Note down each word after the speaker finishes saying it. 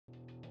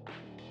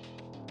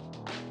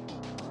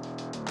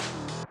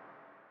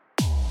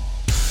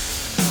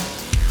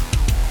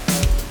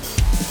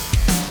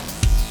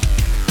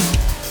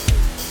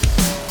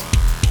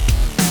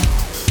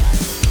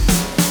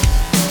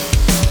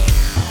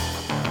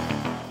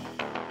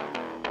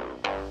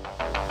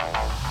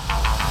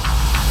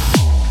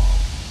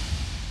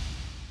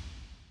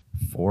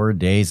4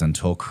 days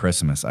until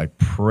Christmas. I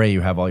pray you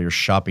have all your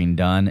shopping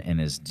done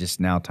and it's just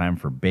now time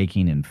for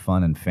baking and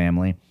fun and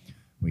family.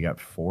 We got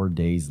 4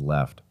 days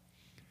left.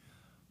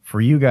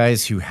 For you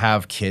guys who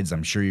have kids,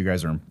 I'm sure you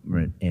guys are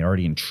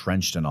already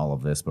entrenched in all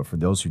of this, but for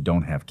those who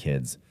don't have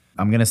kids,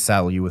 I'm going to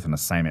saddle you with an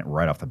assignment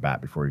right off the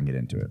bat before we can get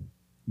into it.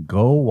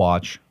 Go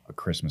watch a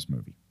Christmas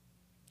movie.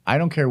 I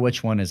don't care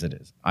which one it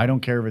is. I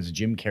don't care if it's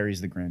Jim Carrey's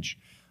The Grinch.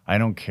 I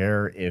don't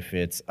care if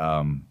it's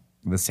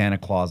the Santa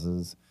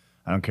Clauses.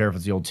 I don't care if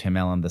it's the old Tim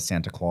Allen, The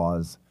Santa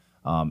Claus.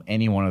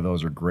 Any one of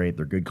those are great.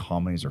 They're good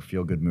comedies or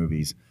feel-good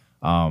movies.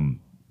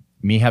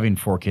 Me having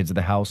 4 kids at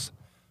the house,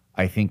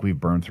 I think we've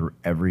burned through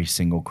every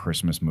single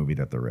Christmas movie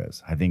that there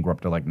is. I think we're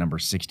up to like number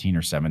 16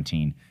 or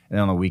 17. And then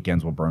on the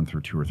weekends, we'll burn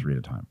through 2 or 3 at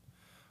a time.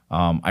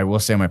 I will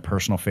say my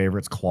personal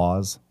favorites,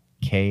 Claus,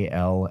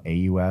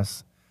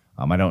 Klaus.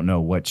 I don't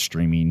know what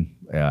streaming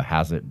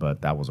has it,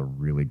 but that was a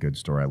really good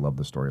story. I love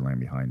the storyline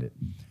behind it.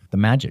 The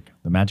magic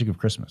of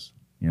Christmas,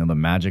 the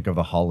magic of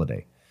the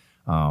holiday.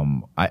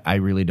 I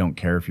really don't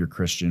care if you're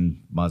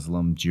Christian,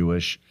 Muslim,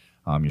 Jewish,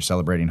 you're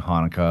celebrating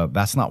Hanukkah.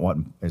 That's not what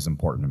is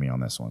important to me on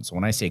this one. So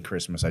when I say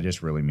Christmas, I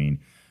just really mean,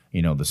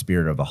 the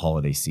spirit of the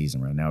holiday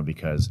season right now,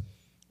 because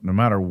no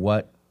matter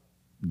what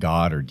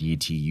God or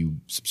deity you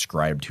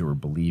subscribe to or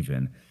believe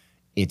in,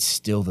 it's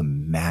still the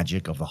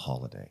magic of the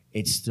holiday.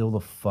 It's still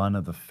the fun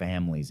of the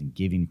families and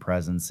giving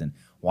presents and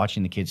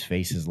watching the kids'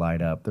 faces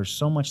light up. There's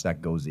so much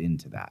that goes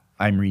into that.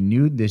 I'm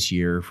renewed this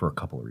year for a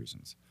couple of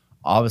reasons.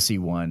 Obviously,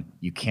 one,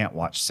 you can't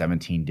watch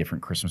 17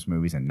 different Christmas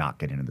movies and not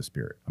get into the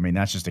spirit. I mean,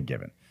 that's just a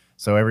given.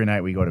 So every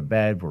night we go to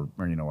bed,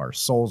 our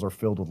souls are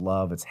filled with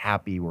love. It's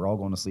happy. We're all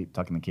going to sleep,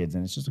 tucking the kids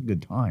in. It's just a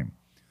good time.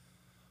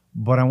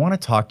 But I want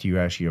to talk to you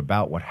actually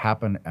about what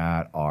happened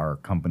at our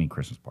company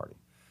Christmas party.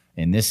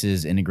 And this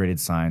is Integrated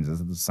Signs. This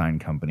is the sign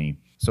company.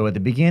 So at the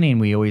beginning,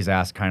 we always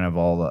ask kind of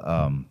all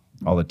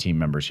the team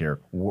members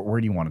here,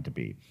 where do you want it to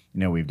be?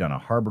 We've done a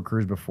harbor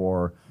cruise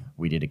before.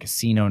 We did a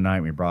casino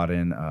night. We brought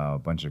in a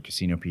bunch of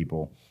casino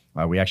people.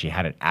 We actually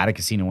had it at a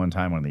casino one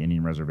time, one of the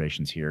Indian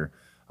reservations here.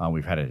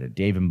 We've had it at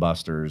Dave &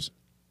 Buster's.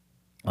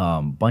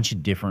 Bunch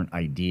of different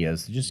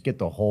ideas to just get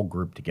the whole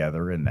group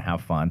together and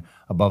have fun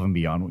above and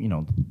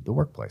beyond, the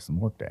workplace and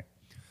the workday.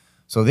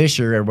 So this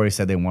year, everybody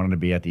said they wanted to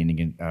be at the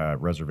Indian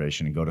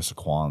reservation and go to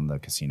Saquon, the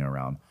casino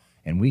round.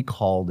 And we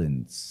called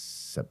in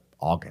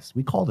August.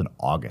 We called in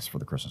August for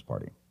the Christmas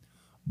party.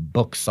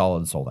 Booked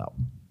solid, sold out.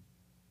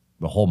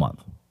 The whole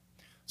month.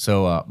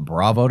 So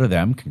bravo to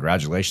them.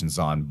 Congratulations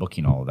on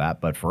booking all of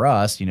that. But for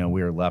us, we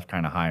were left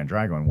kind of high and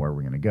dry going, where are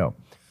we going to go?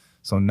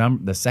 So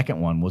the second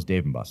one was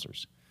Dave &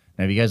 Buster's.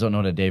 Now, if you guys don't know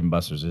what a Dave &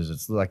 Buster's is,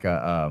 it's like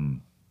a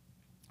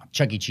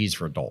Chuck E. Cheese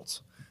for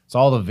adults. It's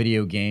all the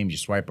video games. You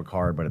swipe a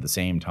card, but at the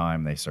same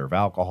time, they serve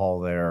alcohol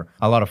there.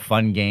 A lot of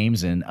fun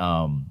games, and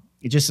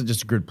it's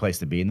just a good place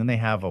to be. And then they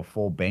have a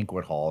full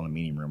banquet hall and a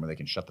meeting room where they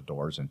can shut the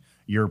doors, and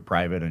you're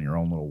private in your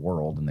own little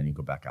world, and then you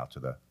go back out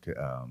to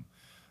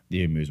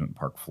the amusement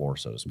park floor,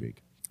 so to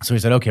speak. So we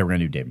said, okay, we're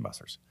going to do Dave &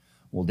 Buster's.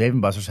 Well, Dave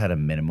 & Buster's had a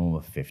minimum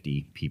of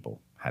 50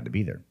 people had to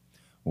be there.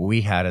 Well,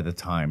 we had at the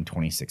time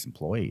 26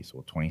 employees.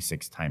 Well,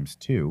 26 times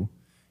 2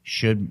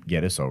 should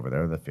get us over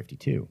there to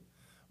 52.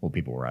 Well,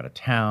 people were out of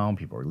town,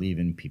 people were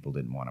leaving, people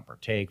didn't want to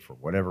partake for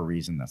whatever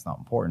reason. That's not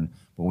important.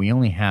 But we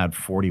only had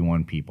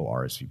 41 people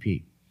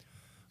RSVP.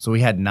 So we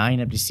had 9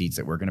 empty seats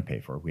that we're going to pay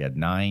for. We had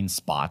 9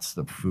 spots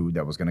of food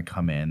that was going to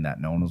come in that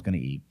no one was going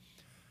to eat.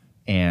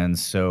 And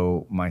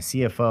so my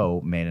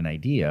CFO made an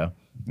idea,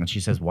 and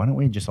she says, why don't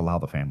we just allow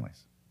the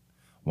families?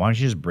 Why don't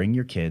you just bring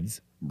your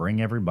kids,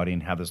 bring everybody,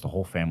 and have the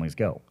whole families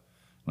go?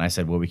 And I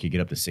said, well, we could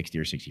get up to 60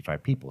 or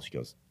 65 people. She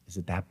goes, is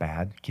it that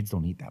bad? Kids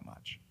don't eat that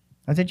much.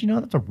 I said,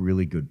 that's a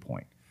really good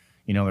point.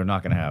 They're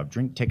not going to have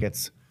drink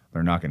tickets.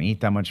 They're not going to eat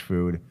that much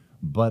food.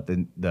 But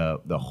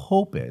the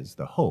hope is,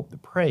 the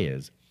pray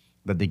is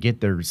that they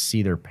get there to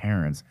see their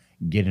parents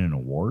get an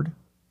award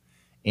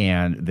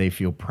and they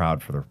feel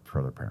proud for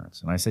their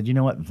parents. And I said,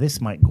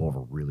 this might go over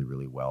really,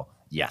 really well.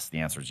 Yes, the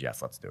answer is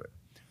yes, let's do it.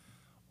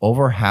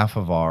 Over half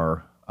of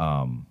our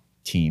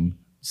team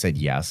said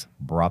yes,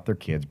 brought their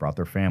kids, brought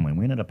their family. And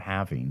we ended up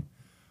having,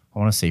 I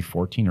want to say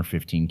 14 or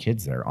 15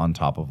 kids there on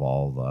top of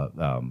all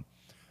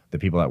the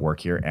people that work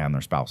here and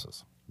their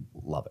spouses.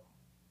 Love it.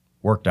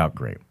 Worked out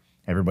great.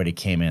 Everybody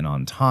came in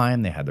on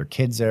time. They had their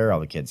kids there. All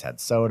the kids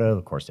had soda.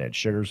 Of course, they had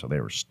sugar, so they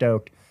were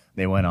stoked.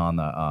 They went on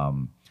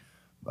the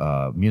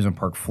amusement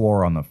park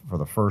floor for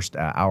the first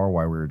hour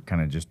while we were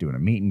kind of just doing a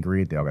meet and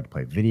greet. They all got to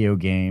play video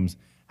games.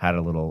 Had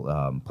a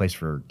little place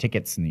for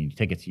tickets, and the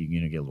tickets you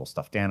get a little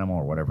stuffed animal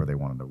or whatever they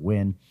wanted to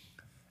win.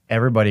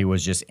 Everybody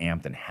was just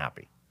amped and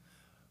happy.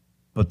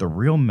 But the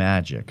real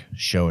magic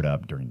showed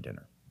up during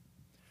dinner.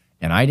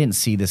 And I didn't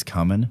see this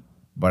coming,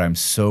 but I'm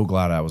so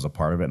glad I was a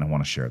part of it, and I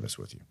want to share this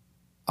with you.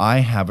 I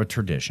have a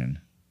tradition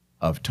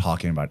of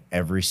talking about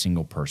every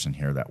single person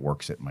here that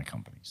works at my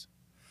companies.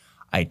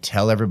 I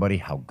tell everybody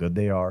how good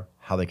they are,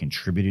 how they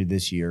contributed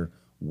this year,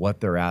 what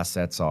their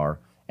assets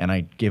are, and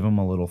I give them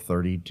a little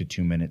 30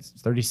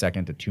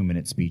 second to 2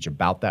 minute speech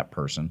about that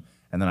person,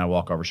 and then I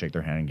walk over, shake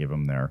their hand, and give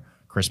them their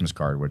Christmas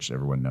card, which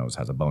everyone knows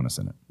has a bonus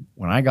in it.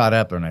 When I got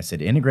up there and I said,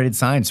 Integrated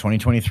Science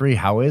 2023,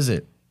 how is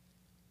it?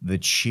 The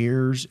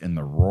cheers and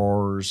the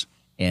roars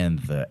and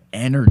the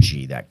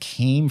energy that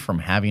came from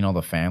having all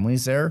the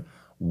families there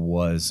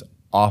was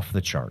off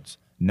the charts.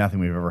 Nothing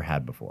we've ever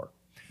had before.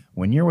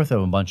 When you're with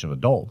a bunch of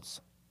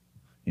adults,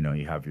 you know,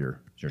 you have your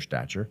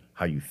stature,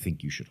 how you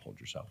think you should hold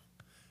yourself.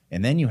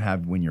 And then you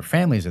have when your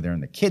families are there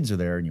and the kids are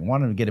there and you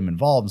want to get them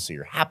involved, and so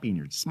you're happy and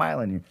you're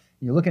smiling and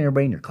you're looking at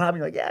everybody and you're clapping.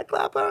 You're like, yeah,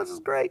 clap, this is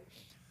great.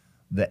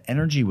 The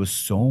energy was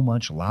so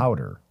much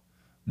louder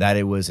that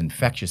it was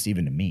infectious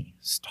even to me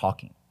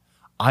talking.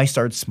 I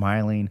started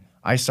smiling.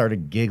 I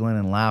started giggling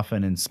and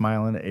laughing and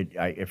smiling.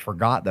 I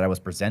forgot that I was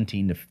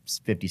presenting to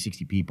 50,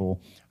 60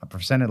 people. I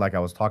presented like I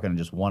was talking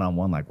just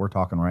one-on-one like we're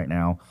talking right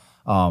now.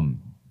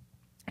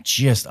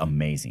 Just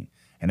amazing.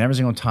 And every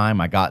single time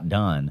I got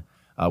done,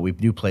 we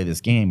do play this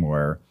game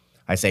where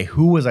I say,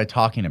 who was I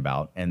talking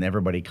about? And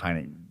everybody kind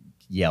of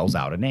yells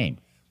out a name.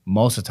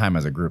 Most of the time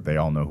as a group, they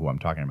all know who I'm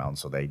talking about. And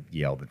so they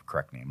yell the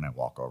correct name and I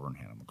walk over and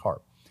hand them the card.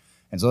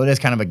 And so it is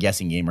kind of a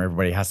guessing game where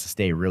everybody has to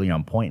stay really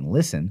on point and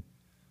listen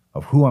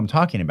of who I'm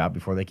talking about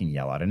before they can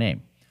yell out a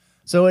name.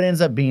 So it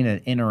ends up being an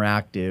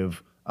interactive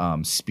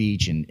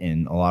speech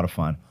and a lot of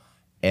fun.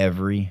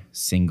 Every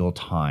single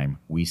time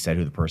we said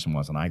who the person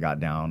was and I got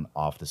down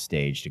off the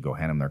stage to go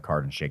hand them their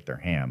card and shake their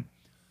hand,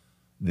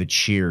 the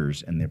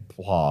cheers and the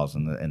applause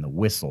and the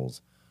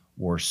whistles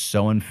were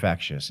so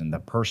infectious. And the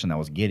person that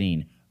was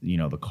getting, you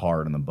know, the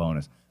card and the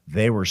bonus,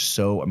 they were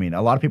so, I mean,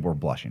 a lot of people were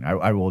blushing.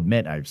 I will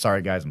admit, I'm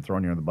sorry, guys, I'm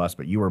throwing you on the bus,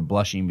 but you were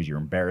blushing because you're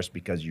embarrassed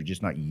because you're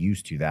just not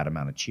used to that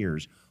amount of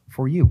cheers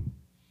for you.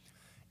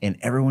 And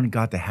everyone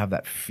got to have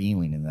that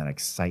feeling and that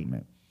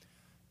excitement.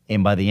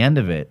 And by the end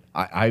of it,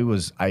 I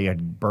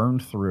had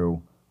burned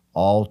through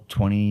all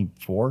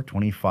 24,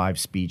 25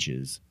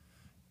 speeches,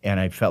 and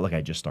I felt like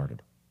I just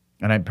started.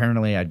 And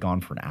apparently I'd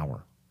gone for an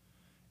hour.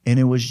 And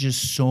it was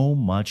just so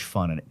much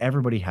fun, and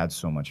everybody had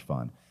so much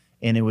fun.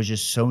 And it was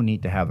just so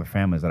neat to have the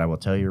families that I will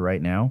tell you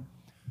right now,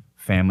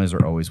 families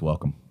are always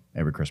welcome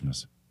every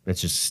Christmas.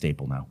 It's just a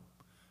staple now.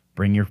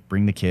 Bring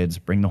the kids,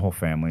 bring the whole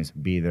families,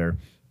 be there.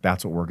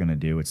 That's what we're going to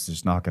do. It's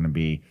just not going to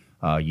be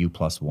you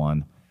plus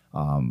one.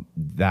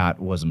 That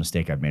was a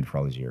mistake I've made for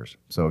all these years.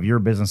 So if you're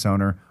a business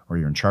owner or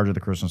you're in charge of the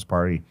Christmas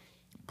party,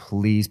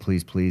 please,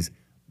 please, please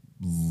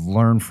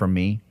learn from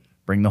me.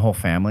 Bring the whole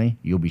family.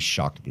 You'll be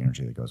shocked at the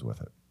energy that goes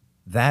with it.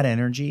 That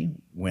energy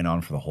went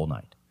on for the whole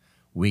night.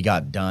 We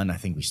got done. I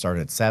think we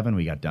started at 7.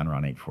 We got done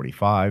around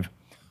 8:45.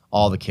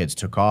 All the kids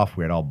took off.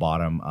 We had all bought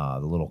them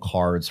the little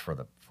cards for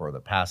the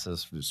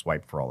passes to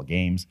swipe for all the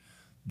games.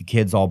 The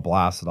kids all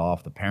blasted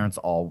off. The parents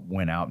all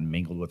went out and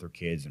mingled with their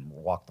kids and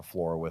walked the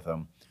floor with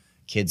them.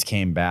 Kids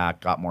came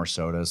back, got more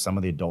sodas. Some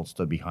of the adults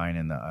stood behind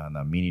in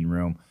the meeting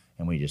room,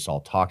 and we just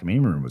all talked. The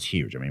meeting room was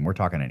huge. I mean, we're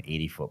talking an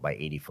 80-foot by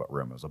 80-foot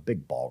room. It was a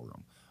big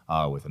ballroom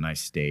with a nice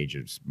stage,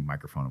 a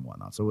microphone and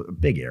whatnot. So a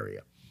big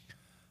area.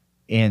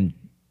 And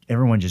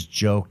everyone just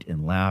joked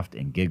and laughed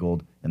and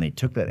giggled, and they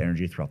took that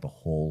energy throughout the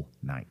whole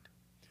night.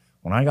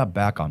 When I got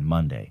back on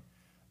Monday,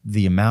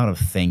 the amount of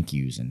thank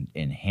yous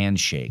and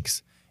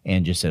handshakes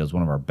and just said it was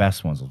one of our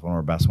best ones,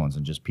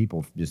 and just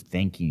people just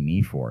thanking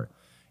me for it.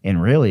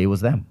 And really, it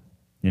was them.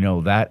 You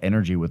know, that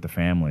energy with the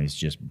families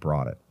just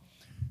brought it.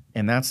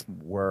 And that's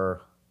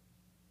where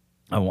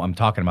I'm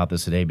talking about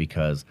this today,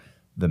 because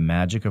the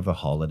magic of the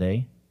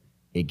holiday,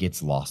 it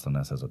gets lost on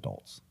us as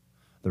adults.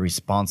 The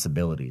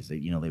responsibilities that,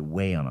 you know, they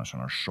weigh on us, on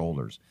our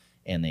shoulders,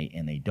 and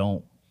they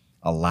don't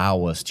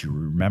allow us to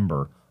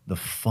remember the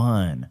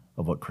fun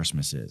of what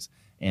Christmas is,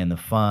 and the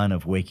fun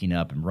of waking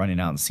up and running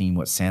out and seeing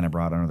what Santa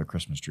brought under the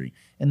Christmas tree,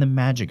 and the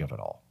magic of it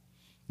all.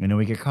 You know,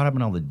 we get caught up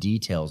in all the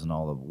details and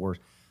all the work.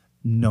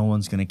 No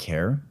one's going to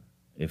care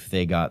if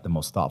they got the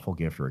most thoughtful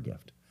gift or a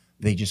gift.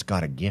 They just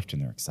got a gift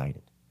and they're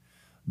excited.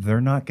 They're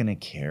not going to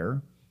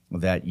care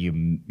that you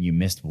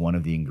missed one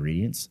of the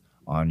ingredients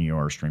on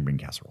your string bean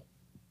casserole.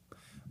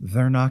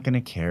 They're not going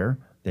to care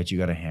that you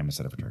got a ham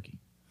instead of a turkey.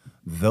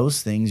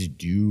 Those things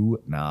do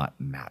not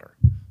matter.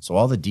 So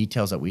all the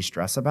details that we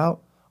stress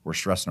about, we're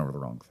stressing over the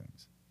wrong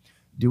things.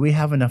 Do we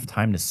have enough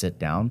time to sit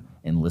down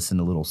and listen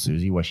to little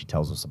Susie while she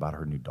tells us about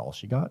her new doll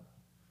she got?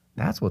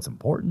 That's what's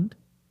important.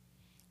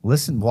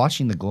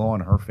 Watching the glow on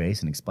her face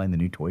and explain the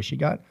new toy she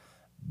got,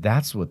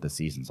 that's what the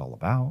season's all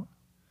about.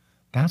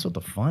 That's what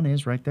the fun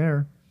is right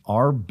there.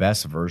 Our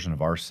best version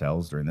of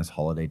ourselves during this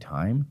holiday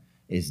time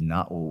is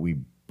not what we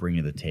bring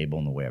to the table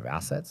in the way of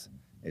assets.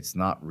 It's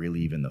not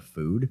really even the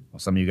food. Well,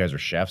 some of you guys are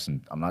chefs,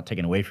 and I'm not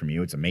taking away from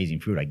you. It's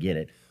amazing food. I get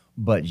it.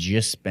 But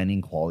just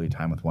spending quality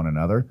time with one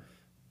another,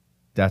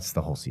 that's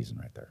the whole season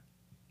right there.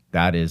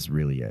 That is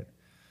really it.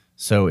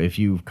 So if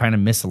you've kind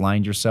of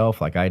misaligned yourself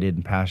like I did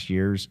in past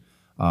years,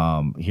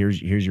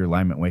 here's your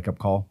alignment wake-up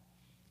call.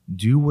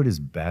 Do what is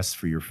best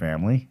for your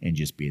family and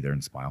just be there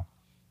and smile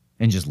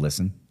and just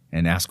listen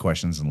and ask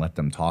questions and let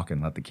them talk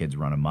and let the kids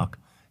run amok.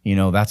 You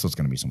know, that's what's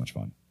going to be so much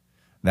fun.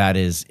 That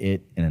is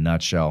it in a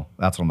nutshell.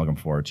 That's what I'm looking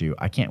forward to.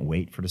 I can't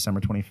wait for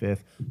December 25th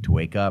to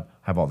wake up,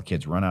 have all the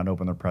kids run out and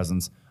open their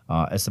presents.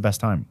 It's the best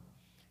time.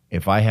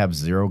 If I have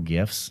 0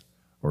 gifts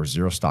or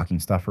 0 stocking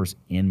stuffers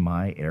in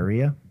my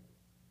area,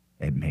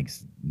 it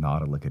makes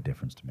not a lick of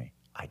difference to me.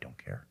 I don't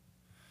care.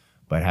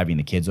 But having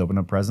the kids open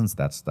up presents,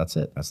 that's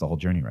it. That's the whole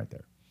journey right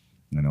there.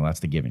 That's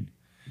the giving.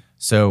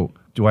 So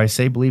do I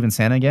say believe in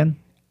Santa again?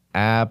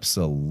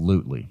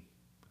 Absolutely.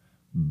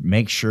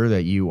 Make sure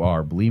that you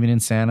are believing in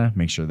Santa.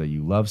 Make sure that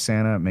you love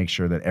Santa. Make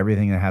sure that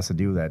everything that has to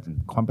do that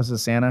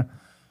encompasses Santa,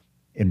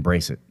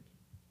 embrace it,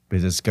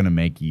 because it's going to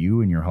make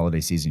you and your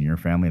holiday season, your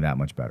family, that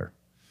much better.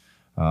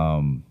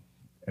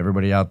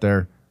 Everybody out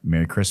there,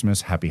 Merry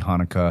Christmas, Happy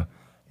Hanukkah,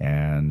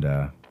 and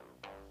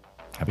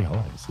happy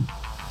holidays.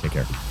 Take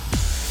care.